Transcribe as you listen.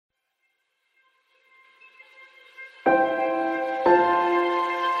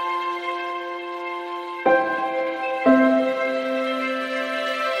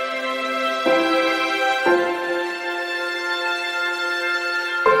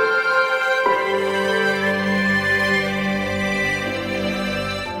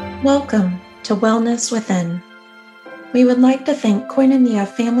Welcome to Wellness Within. We would like to thank Koinonia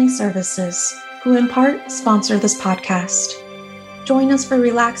Family Services, who in part sponsor this podcast. Join us for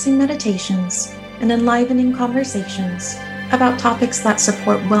relaxing meditations and enlivening conversations about topics that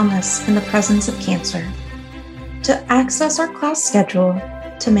support wellness in the presence of cancer. To access our class schedule,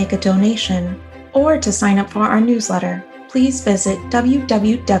 to make a donation, or to sign up for our newsletter, please visit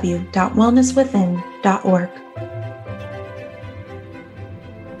www.wellnesswithin.org.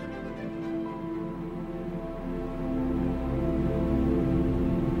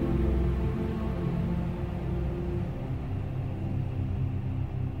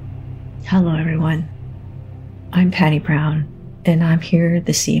 Hello, everyone. I'm Patty Brown, and I'm here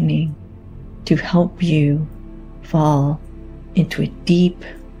this evening to help you fall into a deep,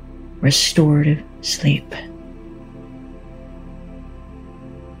 restorative sleep.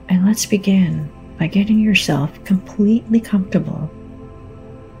 And let's begin by getting yourself completely comfortable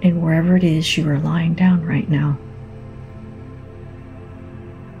in wherever it is you are lying down right now.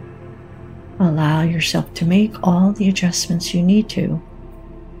 Allow yourself to make all the adjustments you need to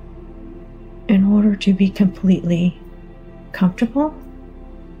in order to be completely comfortable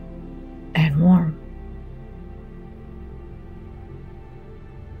and warm.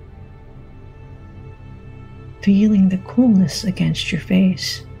 Feeling the coolness against your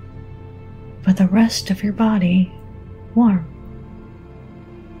face, but the rest of your body warm.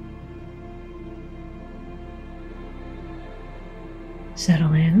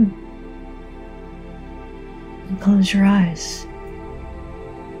 Settle in and close your eyes.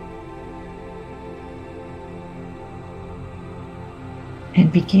 And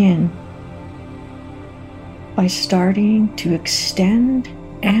begin by starting to extend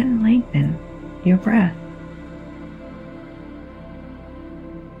and lengthen your breath.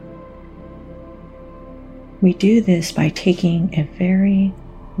 We do this by taking a very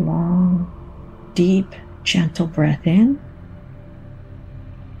long, deep, gentle breath in,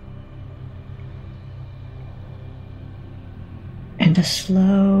 and a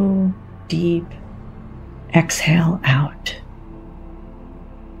slow, deep exhale out.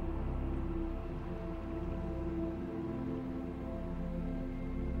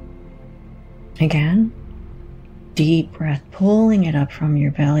 Again, deep breath, pulling it up from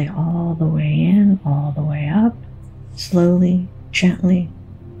your belly all the way in, all the way up, slowly, gently.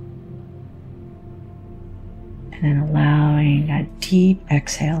 And then allowing a deep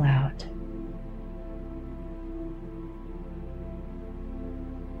exhale out.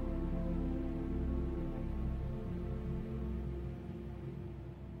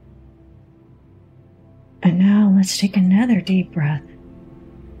 And now let's take another deep breath.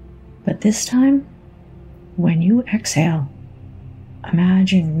 But this time, when you exhale,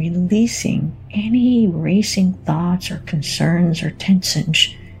 imagine releasing any racing thoughts or concerns or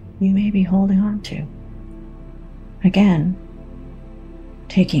tensions you may be holding on to. Again,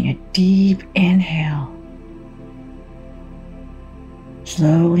 taking a deep inhale,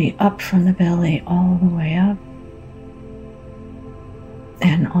 slowly up from the belly all the way up.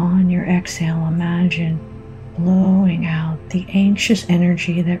 And on your exhale, imagine blowing out the anxious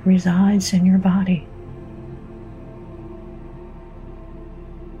energy that resides in your body.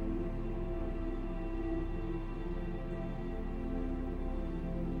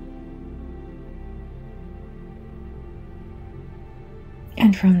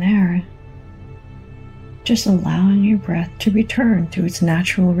 And from there, just allowing your breath to return to its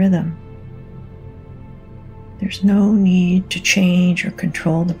natural rhythm. There's no need to change or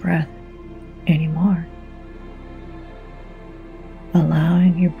control the breath anymore.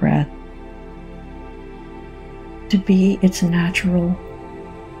 Allowing your breath to be its natural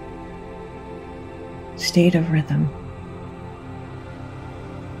state of rhythm.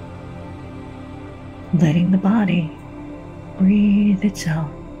 Letting the body breathe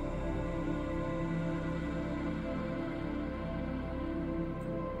itself.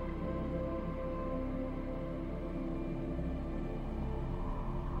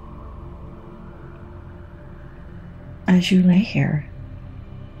 As you lay here,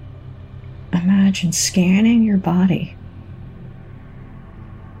 imagine scanning your body,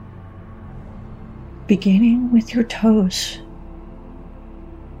 beginning with your toes,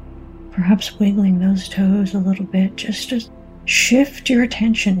 perhaps wiggling those toes a little bit, just to shift your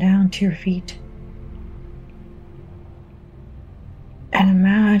attention down to your feet. And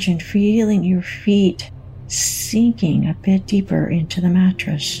imagine feeling your feet sinking a bit deeper into the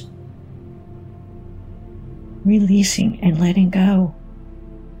mattress, releasing and letting go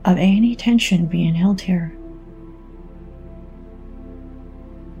of any tension being held here.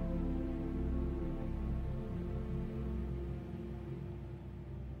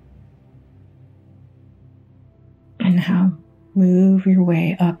 now move your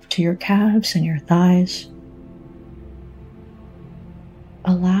way up to your calves and your thighs,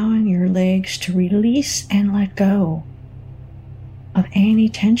 allowing your legs to release and let go of any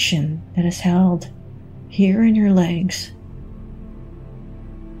tension that is held here in your legs,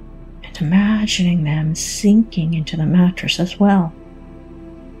 and imagining them sinking into the mattress as well,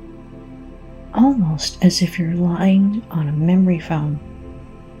 almost as if you're lying on a memory foam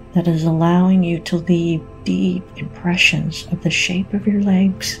that is allowing you to leave deep impressions of the shape of your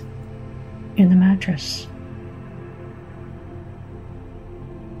legs in the mattress.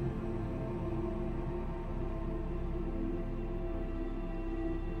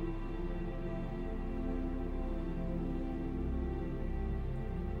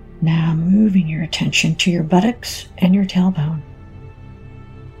 Now moving your attention to your buttocks and your tailbone.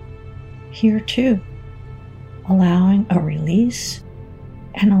 Here too, allowing a release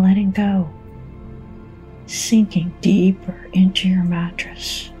and a letting go, sinking deeper into your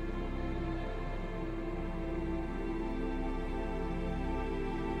mattress.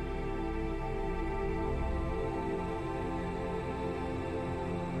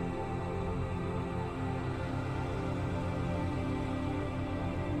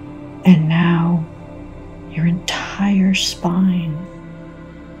 And now your entire spine,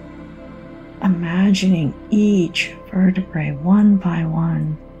 imagining each vertebrae one by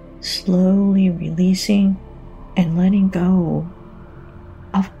one, slowly releasing and letting go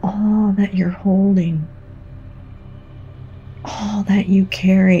of all that you're holding, all that you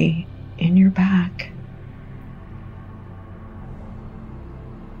carry in your back.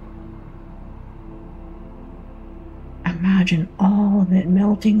 Imagine all of it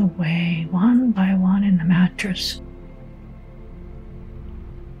melting away one by one in the mattress.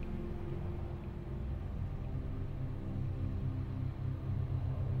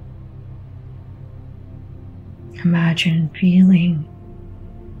 Imagine feeling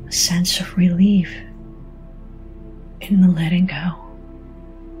a sense of relief in the letting go.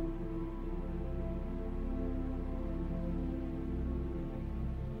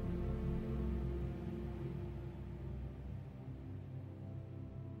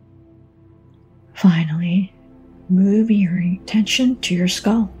 Finally, move your attention to your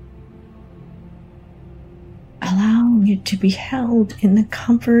skull, allowing it to be held in the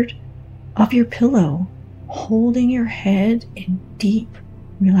comfort of your pillow, holding your head in deep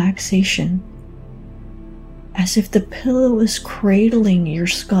relaxation, as if the pillow is cradling your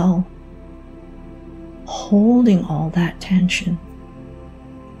skull, holding all that tension.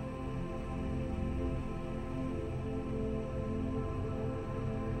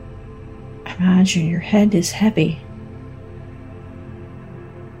 Imagine your head is heavy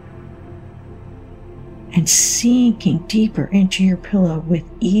and sinking deeper into your pillow with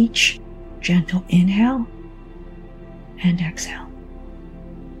each gentle inhale and exhale.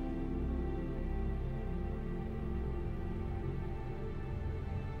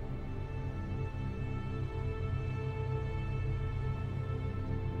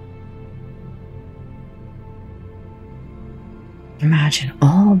 Imagine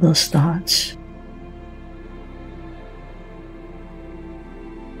all those thoughts,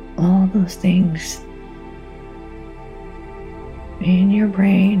 all those things in your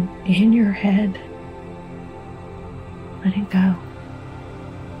brain, in your head, letting go.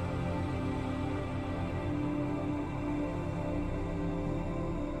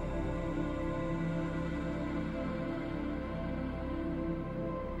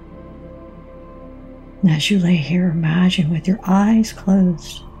 As you lay here, imagine with your eyes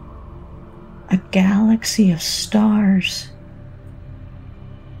closed a galaxy of stars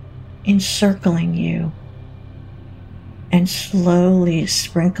encircling you and slowly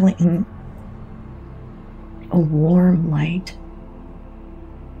sprinkling a warm light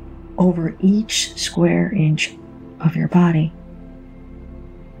over each square inch of your body,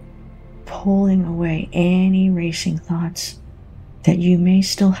 pulling away any racing thoughts that you may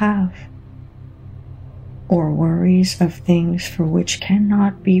still have, or worries of things for which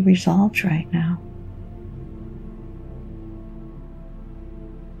cannot be resolved right now.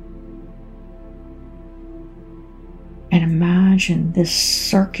 And imagine this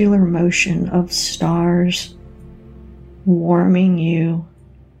circular motion of stars warming you,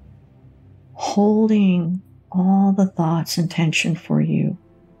 holding all the thoughts and tension for you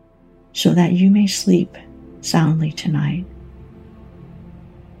so that you may sleep soundly tonight.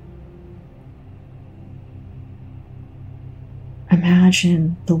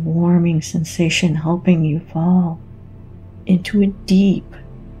 Imagine the warming sensation helping you fall into a deep,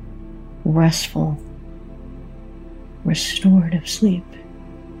 restful, restorative sleep.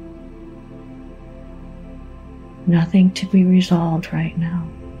 Nothing to be resolved right now.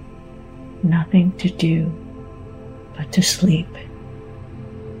 Nothing to do but to sleep.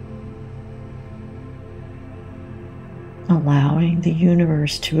 Allowing the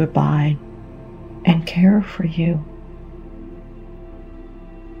universe to abide and care for you.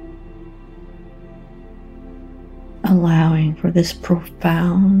 Allowing for this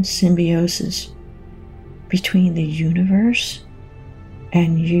profound symbiosis between the universe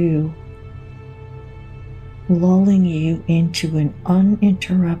and you, lulling you into an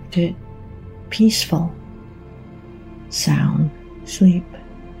uninterrupted, peaceful, sound sleep.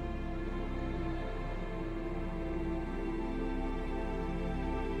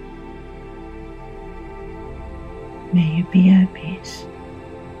 May you be at peace.